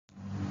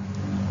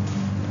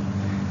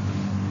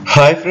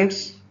Hi friends,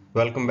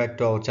 welcome back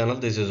to our channel.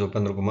 This is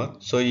Upendra Kumar.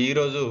 So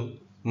ఈరోజు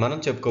మనం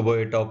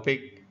చెప్పుకోబోయే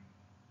topic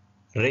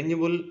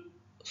renewable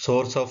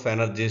source of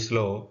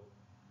ఎనర్జీస్లో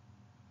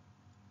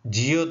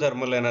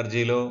geothermal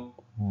ఎనర్జీలో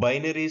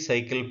binary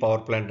cycle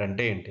power plant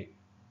అంటే ఏంటి.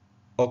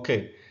 Okay,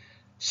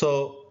 so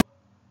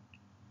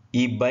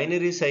ఈ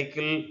బైనరీ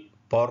సైకిల్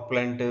పవర్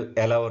ప్లాంట్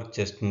ఎలా work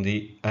చేస్తుంది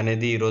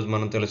అనేది ఈరోజు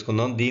మనం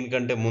తెలుసుకుందాం.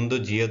 దీనికంటే ముందు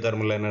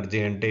జియోథర్మల్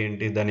ఎనర్జీ అంటే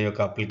ఏంటి, దాని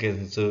యొక్క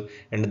అప్లికేషన్స్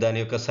అండ్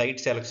దాని యొక్క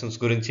సైట్ సెలక్షన్స్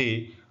గురించి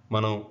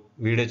మనం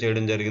వీడియో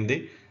చేయడం జరిగింది.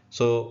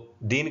 సో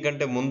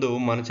దీనికంటే ముందు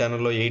మన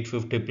ఛానల్లో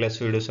 850+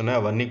 వీడియోస్ ఉన్నాయి.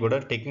 అవన్నీ కూడా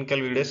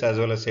technical videos as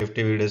well as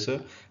safety videos.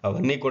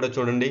 అవన్నీ కూడా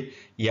చూడండి.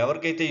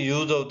 ఎవరికైతే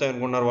యూజ్ అవుతాయి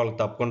అనుకున్నారో వాళ్ళకి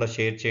తప్పకుండా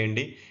షేర్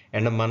చేయండి.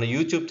 అండ్ మన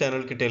యూట్యూబ్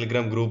ఛానల్కి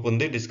టెలిగ్రామ్ గ్రూప్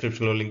ఉంది,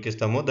 డిస్క్రిప్షన్లో లింక్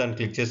ఇస్తాము. దాన్ని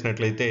క్లిక్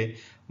చేసినట్లయితే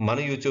మన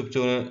యూట్యూబ్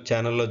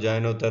ఛానల్లో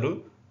జాయిన్ అవుతారు,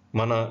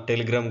 మన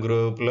టెలిగ్రామ్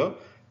గ్రూప్లో.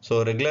 సో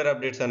రెగ్యులర్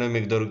అప్డేట్స్ అనేవి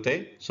మీకు దొరుకుతాయి.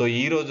 సో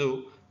ఈరోజు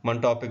మన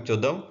టాపిక్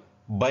చూద్దాం.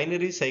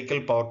 బైనరీ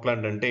సైకిల్ పవర్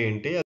ప్లాంట్ అంటే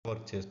ఏంటి, అది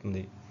వర్క్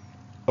చేస్తుంది.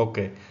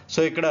 ఓకే, సో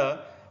ఇక్కడ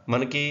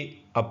మనకి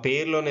ఆ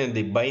పేరులోనే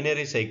ఉంది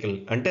బైనరీ సైకిల్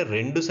అంటే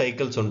రెండు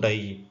సైకిల్స్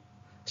ఉంటాయి.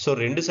 సో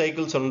రెండు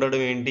సైకిల్స్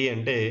ఉండడం ఏంటి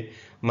అంటే,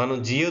 మనం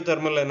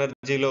జియోథర్మల్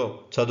ఎనర్జీలో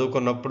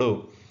చదువుకున్నప్పుడు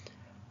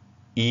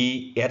ఈ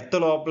ఎర్త్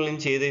లోపల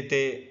నుంచి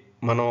ఏదైతే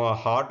మనం ఆ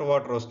హాట్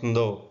వాటర్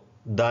వస్తుందో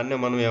దాన్నే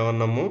మనం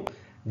ఏమన్నాము,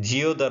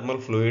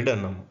 జియోథర్మల్ ఫ్లూయిడ్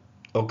అన్నాము.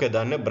 ఓకే,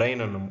 దాన్నే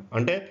బ్రైన్ అన్నాము.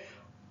 అంటే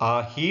ఆ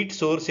హీట్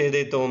సోర్స్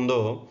ఏదైతే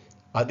ఉందో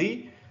అది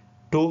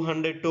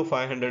 200 to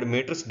 500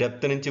 మీటర్స్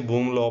డెప్త్ నుంచి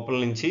భూమి లోపల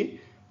నుంచి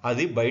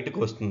అది బయటకు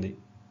వస్తుంది.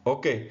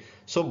 ఓకే,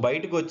 సో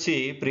బయటకు వచ్చి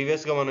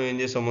ప్రీవియస్గా మనం ఏం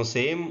చేసాము,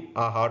 సేమ్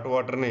ఆ హాట్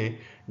వాటర్ని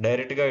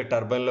డైరెక్ట్గా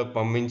టర్బైన్లోకి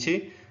పంపించి,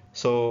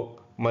 సో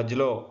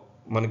మధ్యలో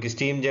మనకి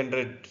స్టీమ్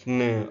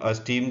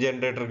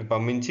జనరేటర్కి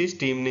పంపించి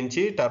స్టీమ్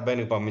నుంచి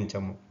టర్బైన్కి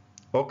పంపించాము.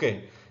 ఓకే,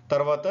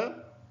 తర్వాత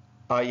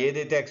ఆ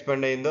ఏదైతే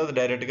ఎక్స్పెండ్ అయిందో అది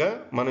డైరెక్ట్గా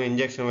మనం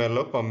ఇంజెక్షన్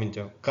వేర్లోకి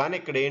పంపించాం. కానీ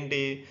ఇక్కడ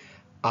ఏంటి,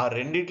 ఆ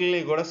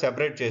రెండింటిని కూడా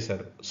సెపరేట్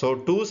చేశారు. సో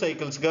 2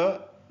 సైకిల్స్గా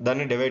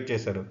దాన్ని డివైడ్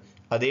చేశారు.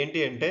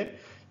 అదేంటి అంటే,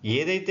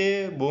 ఏదైతే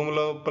భూమి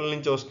లోపల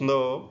నుంచి వస్తుందో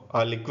ఆ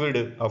లిక్విడ్,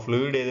 ఆ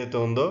ఫ్లూయిడ్ ఏదైతే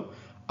ఉందో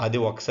అది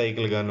ఒక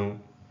సైకిల్ గాను,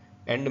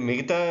 అండ్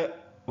మిగతా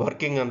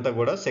వర్కింగ్ అంతా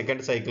కూడా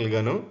సెకండ్ సైకిల్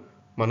గాను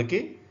మనకి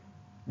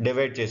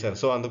డివైడ్ చేశారు.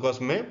 సో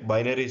అందుకోసమే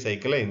బైనరీ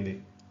సైకిల్ అయింది.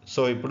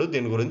 సో ఇప్పుడు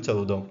దీని గురించి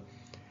చదువుదాం.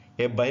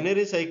 ఏ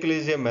binary cycle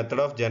is a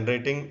method of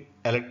generating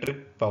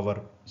electric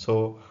power. So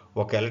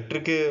ఒక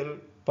ఎలక్ట్రికల్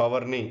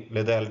పవర్ని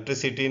లేదా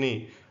ఎలక్ట్రిసిటీని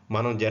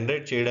మనం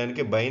జనరేట్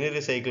చేయడానికి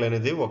బైనరీ సైకిల్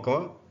అనేది ఒక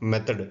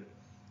మెథడ్.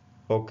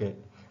 ఓకే,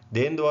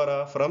 దేని ద్వారా,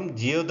 from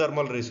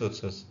geothermal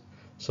resources.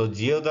 So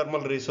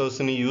geothermal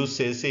రిసోర్స్ని use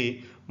చేసి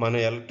మనం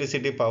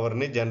ఎలక్ట్రిసిటీ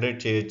పవర్ని జనరేట్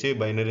చేయొచ్చు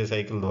బైనరీ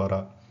సైకిల్ ద్వారా.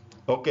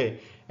 Okay,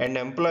 and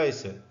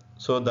employees.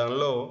 సో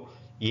దానిలో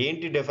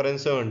ఏంటి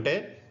డిఫరెన్స్ అంటే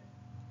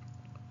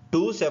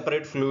 2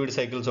 సెపరేట్ ఫ్లూయిడ్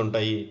సైకిల్స్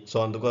ఉంటాయి. సో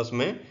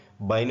అందుకోసమే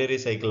బైనరీ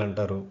సైకిల్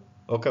అంటారు.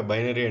 ఓకే,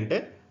 బైనరీ అంటే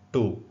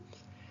 2.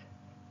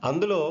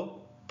 అందులో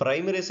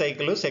ప్రైమరీ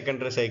సైకిల్,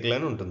 సెకండరీ సైకిల్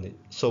అని ఉంటుంది.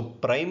 సో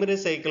ప్రైమరీ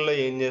సైకిల్లో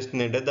ఏం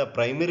చేస్తుంది అంటే, the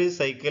primary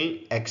cycle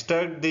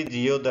extract the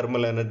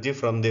geothermal energy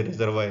from the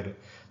reservoir.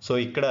 So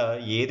ఇక్కడ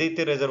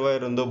ఏదైతే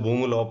రిజర్వాయర్ ఉందో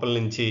భూమి లోపల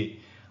నుంచి,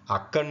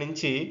 అక్కడి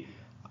నుంచి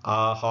ఆ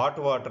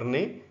హాట్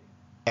వాటర్ని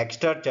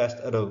ఎక్స్ట్రాక్ట్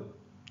చేస్తారు.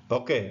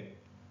 ఓకే,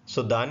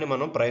 సో దాన్ని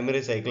మనం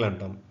ప్రైమరీ సైకిల్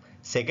అంటాం.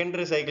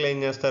 సెకండరీ సైకిల్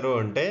ఏం చేస్తారు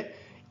అంటే,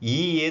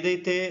 ఈ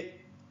ఏదైతే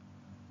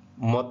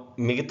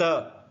మిగతా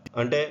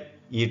అంటే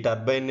ఈ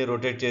టర్బైన్ని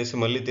రొటేట్ చేసి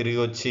మళ్ళీ తిరిగి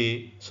వచ్చి,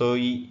 సో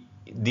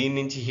దీని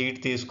నుంచి హీట్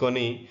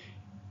తీసుకొని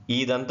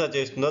ఇదంతా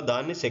చేస్తుందో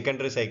దాన్ని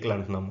సెకండరీ సైకిల్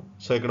అంటున్నాము.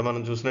 సో ఇక్కడ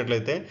మనం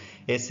చూసినట్లయితే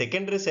ఏ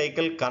secondary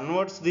cycle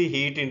converts the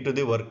heat into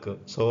the work.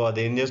 So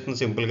అదేం చేస్తుంది,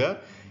 సింపుల్గా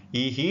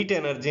ఈ హీట్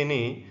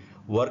ఎనర్జీని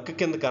వర్క్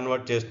కింద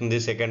కన్వర్ట్ చేస్తుంది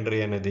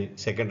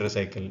secondary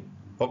cycle.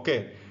 Okay,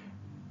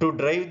 to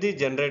drive the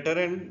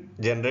generator and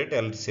generate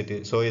electricity.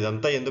 So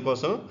ఇదంతా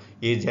ఎందుకోసం,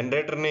 ఈ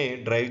జనరేటర్ని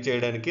డ్రైవ్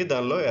చేయడానికి,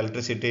 దానిలో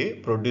ఎలక్ట్రిసిటీ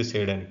ప్రొడ్యూస్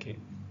చేయడానికి.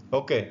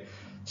 Okay,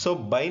 so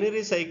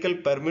binary cycle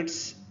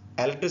permits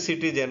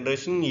electricity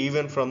generation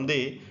even from the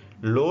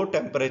లో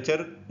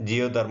టెంపరేచర్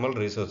జియోథర్మల్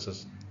రిసోర్సెస్.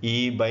 ఈ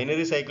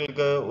బైనరీ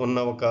సైకిల్కి ఉన్న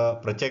ఒక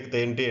ప్రత్యేకత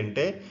ఏంటి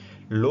అంటే,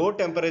 లో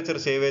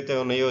టెంపరేచర్స్ ఏవైతే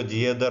ఉన్నాయో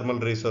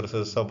జియోథర్మల్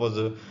రిసోర్సెస్,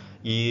 సపోజ్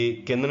ఈ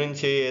కింద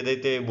నుంచి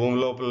ఏదైతే భూమి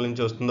లోపల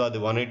నుంచి వస్తుందో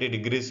అది 180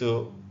 degrees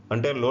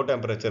అంటే లో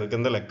టెంపరేచర్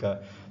కింద లెక్క.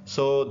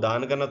 సో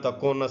దానికన్నా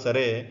తక్కువ ఉన్నా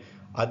సరే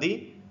అది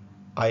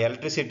ఆ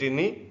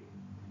ఎలక్ట్రిసిటీని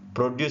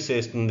ప్రొడ్యూస్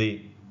చేస్తుంది.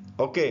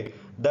 Okay,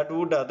 that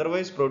would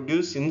otherwise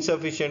produce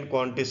insufficient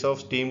quantities of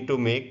steam to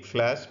make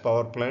flash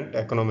power plant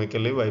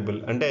economically viable.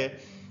 అంటే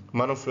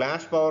మనం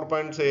ఫ్లాష్ పవర్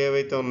ప్లాంట్స్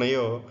ఏవైతే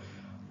ఉన్నాయో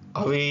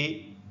అవి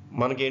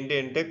మనకేంటి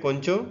అంటే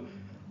కొంచెం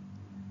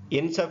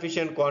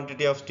ఇన్సఫిషియంట్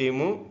క్వాంటిటీ ఆఫ్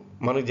స్టీము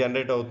మనకు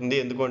జనరేట్ అవుతుంది,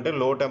 ఎందుకంటే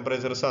లో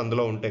టెంపరేచర్స్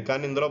అందులో ఉంటాయి.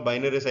 కానీ ఇందులో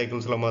బైనరీ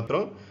సైకిల్స్లో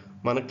మాత్రం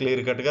మనం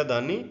క్లియర్ కట్గా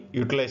దాన్ని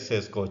యూటిలైజ్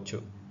చేసుకోవచ్చు.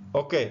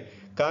 ఓకే,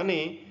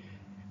 కానీ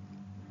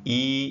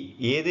ఈ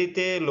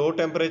ఏదైతే లో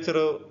టెంపరేచర్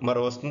మరి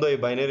వస్తుందో ఈ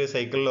బైనరీ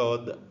సైకిల్లో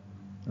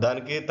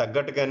దానికి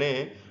తగ్గట్టుగానే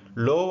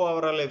లో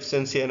ఓవరాల్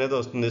ఎఫిషియన్సీ అనేది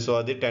వస్తుంది. సో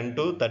అది 10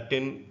 to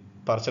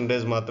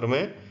 13%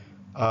 మాత్రమే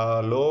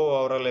లో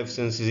ఓవరాల్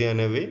ఎఫిషియన్సీ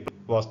అనేవి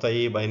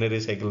వస్తాయి బైనరీ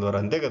సైకిల్ ద్వారా,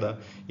 అంతే కదా.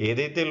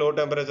 ఏదైతే లో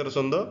టెంపరేచర్స్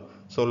ఉందో,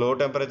 సో లో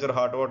టెంపరేచర్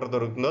హాట్ వాటర్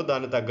దొరుకుతుందో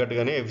దానికి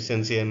తగ్గట్టుగానే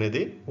ఎఫిషియన్సీ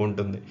అనేది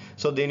ఉంటుంది.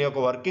 సో దీని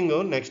యొక్క వర్కింగ్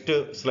నెక్స్ట్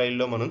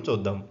స్లైడ్లో మనం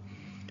చూద్దాం.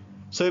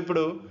 సో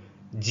ఇప్పుడు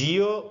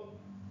జియో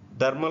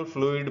థర్మల్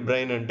ఫ్లూయిడ్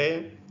బ్రైన్ అంటే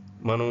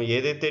మనం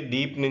ఏదైతే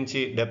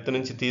డెప్త్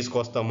నుంచి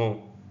తీసుకొస్తామో,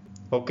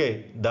 ఓకే,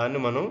 దాన్ని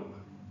మనం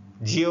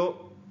జియో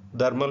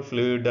థర్మల్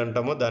ఫ్లూయిడ్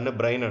అంటాము, దాన్ని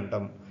బ్రైన్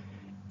అంటాము.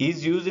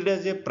 Is used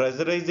as a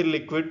pressurised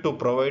liquid to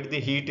provide the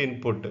heat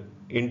input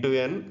into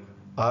N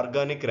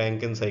organic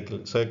Rankine cycle.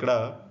 So ఇక్కడ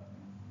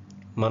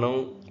మనం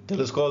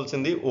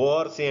తెలుసుకోవాల్సింది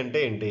ఓఆర్సి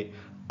అంటే ఏంటి.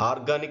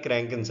 ఆర్గానిక్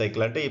ర్యాంకిన్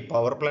సైకిల్ అంటే ఈ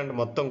పవర్ ప్లాంట్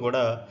మొత్తం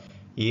కూడా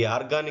ఈ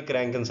ఆర్గానిక్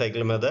ర్యాంకిన్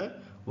సైకిల్ మీద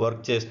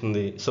వర్క్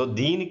చేస్తుంది. సో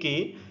దీనికి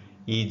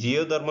ఈ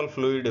జియోథర్మల్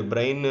ఫ్లూయిడ్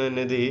బ్రైన్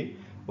అనేది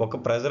ఒక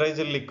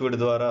ప్రెజరైజ్డ్ లిక్విడ్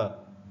ద్వారా,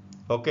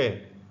 ఓకే,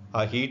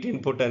 ఆ హీట్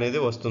ఇన్పుట్ అనేది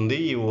వస్తుంది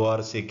ఈ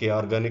ఓఆర్సీకి,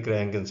 ఆర్గానిక్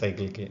ర్యాంకిన్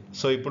సైకిల్కి.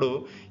 సో ఇప్పుడు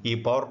ఈ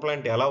పవర్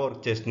ప్లాంట్ ఎలా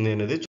వర్క్ చేస్తుంది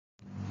అనేది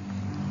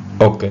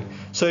ఓకే.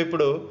 సో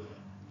ఇప్పుడు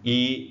ఈ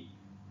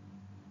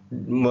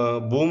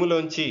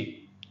భూమిలోంచి,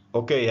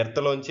 ఓకే,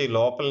 ఎర్త్లోంచి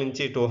లోపల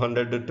నుంచి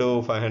 200 to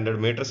 500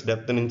 మీటర్స్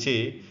డెప్త్ నుంచి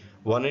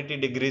 180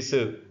 degrees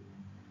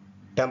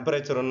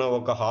టెంపరేచర్ ఉన్న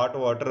ఒక హాట్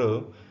వాటర్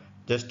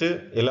జస్ట్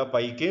ఇలా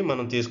పైకి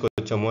మనం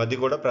తీసుకొచ్చాము, అది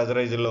కూడా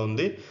ప్రెజరైజర్లో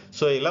ఉంది.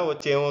 సో ఇలా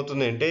వచ్చి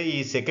ఏమవుతుంది అంటే ఈ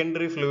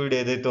సెకండరీ ఫ్లూయిడ్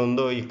ఏదైతే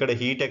ఉందో ఇక్కడ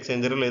హీట్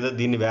ఎక్స్చేంజర్ లేదా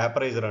దీన్ని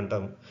వ్యాపరైజర్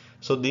అంటాము.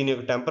 సో దీని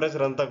యొక్క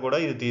టెంపరేచర్ అంతా కూడా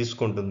ఇది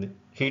తీసుకుంటుంది,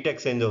 హీట్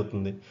ఎక్స్చేంజ్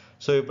అవుతుంది.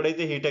 సో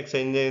ఎప్పుడైతే హీట్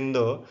ఎక్స్చేంజ్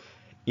అయిందో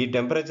ఈ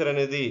టెంపరేచర్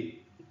అనేది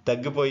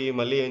తగ్గిపోయి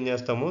మళ్ళీ ఏం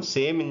చేస్తాము,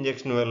 సేమ్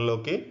ఇంజెక్షన్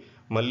వెల్లోకి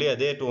మళ్ళీ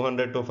అదే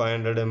 200 to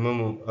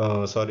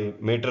 500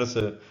 మీటర్స్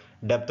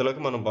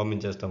డెప్త్లోకి మనం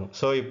పంపించేస్తాము.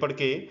 సో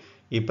ఇప్పటికీ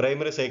ఈ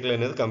ప్రైమరీ సైకిల్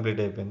అనేది కంప్లీట్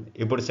అయిపోయింది.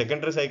 ఇప్పుడు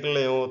సెకండరీ సైకిల్లో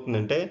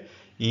ఏమవుతుందంటే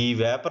ఈ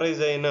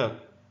వేపరైజ్ అయిన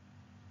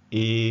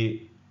ఈ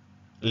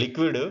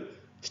లిక్విడ్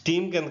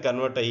స్టీమ్ కింద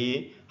కన్వర్ట్ అయ్యి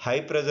హై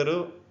ప్రెజరు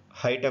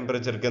హై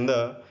టెంపరేచర్ కింద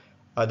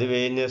అది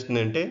ఏం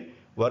చేస్తుందంటే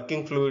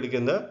వర్కింగ్ ఫ్లూయిడ్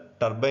కింద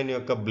టర్బైన్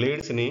యొక్క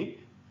బ్లేడ్స్ని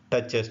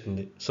టచ్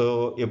చేస్తుంది. సో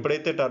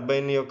ఎప్పుడైతే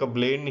టర్బైన్ యొక్క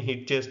బ్లేడ్ని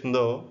హిట్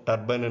చేస్తుందో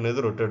టర్బైన్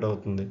అనేది రొటేట్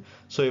అవుతుంది.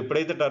 సో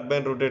ఎప్పుడైతే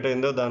టర్బైన్ రొటేట్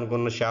అయిందో దానికి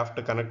ఉన్న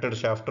కనెక్టెడ్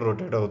షాఫ్ట్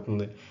రొటేట్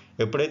అవుతుంది.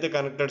 ఎప్పుడైతే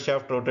కనెక్టెడ్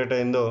షాఫ్ట్ రొటేట్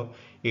అయిందో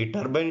ఈ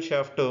turbine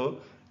shaft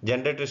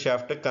generator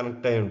shaft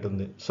connect అయి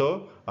ఉంటుంది. సో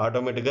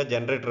ఆటోమేటిక్గా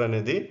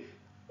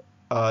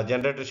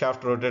జనరేటర్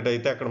షాఫ్ట్ రొటేట్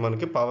అయితే అక్కడ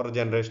మనకి పవర్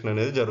జనరేషన్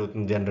అనేది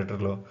జరుగుతుంది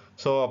జనరేటర్లో.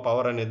 సో ఆ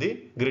పవర్ అనేది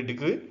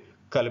గ్రిడ్కి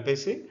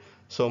కలిపేసి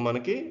సో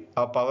మనకి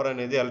ఆ పవర్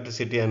అనేది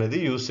ఎలక్ట్రిసిటీ అనేది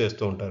యూజ్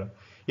చేస్తూ ఉంటారు.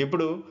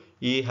 ఇప్పుడు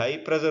ఈ high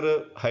pressure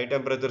high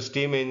temperature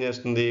steam ఏం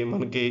చేస్తుంది,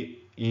 మనకి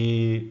ఈ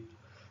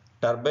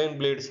టర్బైన్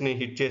బ్లేడ్స్ని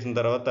హిట్ చేసిన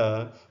తర్వాత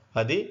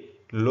అది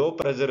లో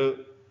ప్రెజరు,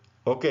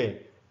 ఓకే,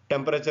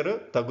 టెంపరేచర్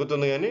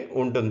తగ్గుతుంది కానీ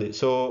ఉంటుంది.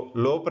 సో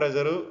లో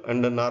ప్రెజరు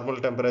అండ్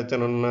నార్మల్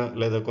టెంపరేచర్ ఉన్న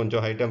లేదా కొంచెం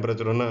హై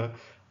టెంపరేచర్ ఉన్న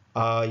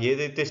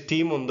ఏదైతే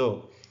స్టీమ్ ఉందో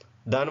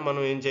దాన్ని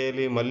మనం ఏం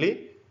చేయాలి, మళ్ళీ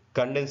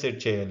కండెన్సేట్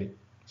చేయాలి.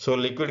 సో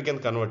లిక్విడ్ కింద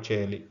కన్వర్ట్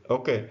చేయాలి,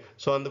 ఓకే.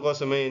 సో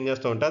అందుకోసమే ఏం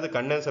చేస్తామంటే అది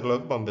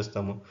కండెన్సర్లోకి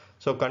పంపిస్తాము.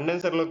 సో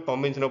కండెన్సర్లోకి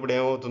పంపించినప్పుడు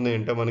ఏమవుతుంది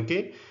అంటే మనకి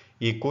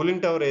ఈ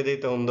కూలింగ్ టవర్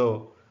ఏదైతే ఉందో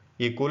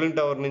ఈ కూలింగ్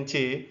టవర్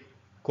నుంచి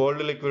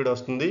కోల్డ్ లిక్విడ్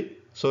వస్తుంది.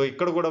 సో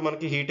ఇక్కడ కూడా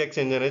మనకి హీట్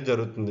ఎక్స్చేంజ్ అనేది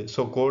జరుగుతుంది.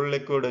 సో కోల్డ్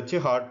లిక్విడ్ వచ్చి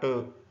హాట్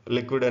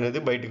లిక్విడ్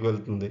అనేది బయటికి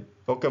వెళ్తుంది,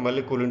 ఓకే,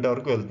 మళ్ళీ కూలింగ్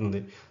టవర్కి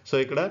వెళ్తుంది. సో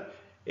ఇక్కడ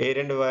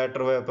air and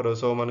water vapour,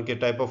 so మనకి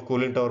టైప్ ఆఫ్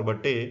కూలింగ్ టవర్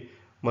బట్టి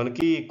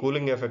మనకి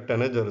కూలింగ్ ఎఫెక్ట్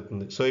అనేది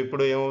జరుగుతుంది. సో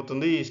ఇప్పుడు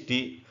ఏమవుతుంది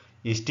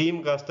ఈ స్టీమ్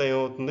కాస్త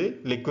ఏమవుతుంది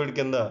లిక్విడ్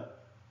కింద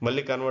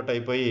మళ్ళీ కన్వర్ట్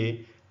అయిపోయి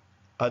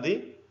అది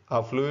ఆ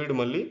ఫ్లూయిడ్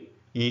మళ్ళీ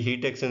ఈ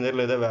హీట్ ఎక్స్చేంజర్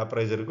లేదా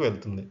వ్యాపరైజర్కి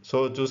వెళ్తుంది. సో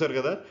చూసారు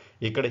కదా,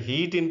 ఇక్కడ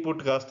హీట్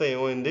ఇన్పుట్ కాస్త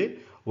ఏమైంది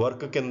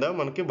వర్క్ కింద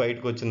మనకి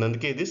బయటకు వచ్చింది,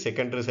 అందుకే ఇది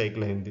సెకండరీ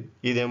సైకిల్ అయింది,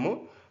 ఇదేమో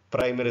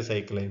ప్రైమరీ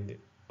సైకిల్ అయింది.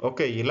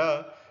 ఓకే, ఇలా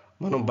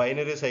మనం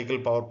బైనరీ సైకిల్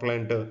పవర్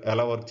ప్లాంట్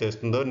ఎలా వర్క్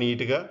చేస్తుందో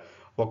నీట్గా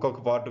ఒక్కొక్క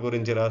పార్ట్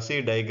గురించి రాసి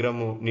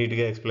డయాగ్రామ్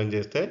నీట్గా ఎక్స్ప్లెయిన్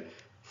చేస్తే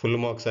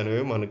ఫుల్ మార్క్స్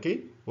అనేవి మనకి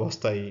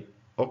వస్తాయి.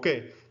 ఓకే,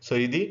 సో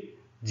ఇది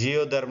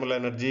geothermal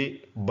energy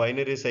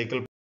binary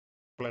cycle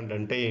plant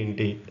అంటే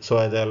ఏంటి, సో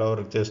అది ఎలా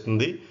వర్క్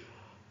చేస్తుంది.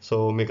 సో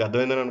మీకు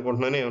అర్థమైందని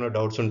అనుకుంటున్నాను. ఏమైనా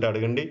డౌట్స్ ఉంటే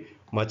అడగండి.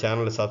 మా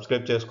ఛానల్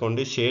సబ్స్క్రైబ్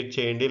చేసుకోండి, షేర్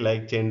చేయండి,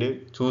 లైక్ చేయండి.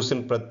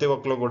 చూసిన ప్రతి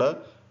ఒక్కరు కూడా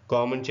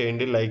కామెంట్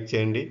చేయండి, లైక్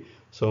చేయండి.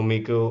 సో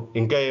మీకు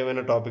ఇంకా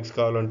ఏమైనా టాపిక్స్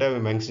కావాలంటే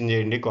అవి మెన్షన్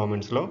చేయండి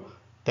కామెంట్స్లో.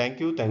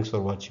 Thanks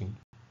for watching.